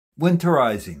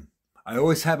Winterizing. I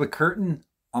always have a curtain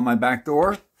on my back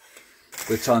door,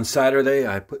 which on Saturday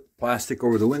I put plastic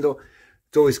over the window.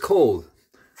 It's always cold.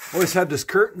 I always have this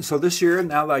curtain. So this year,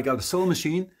 now that I got a sewing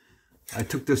machine, I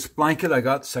took this blanket I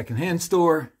got at the secondhand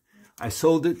store. I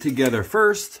sewed it together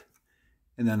first,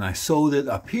 and then I sewed it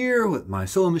up here with my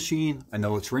sewing machine. I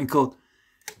know it's wrinkled,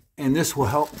 and this will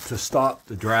help to stop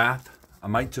the draft. I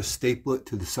might just staple it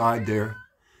to the side there.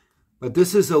 But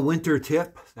this is a winter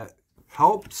tip that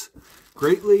helps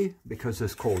greatly because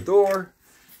this cold door,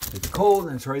 it's cold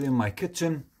and it's right in my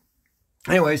kitchen.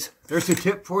 Anyways, there's a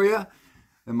tip for you.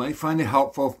 I might find it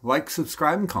helpful. Like,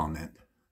 subscribe, and comment.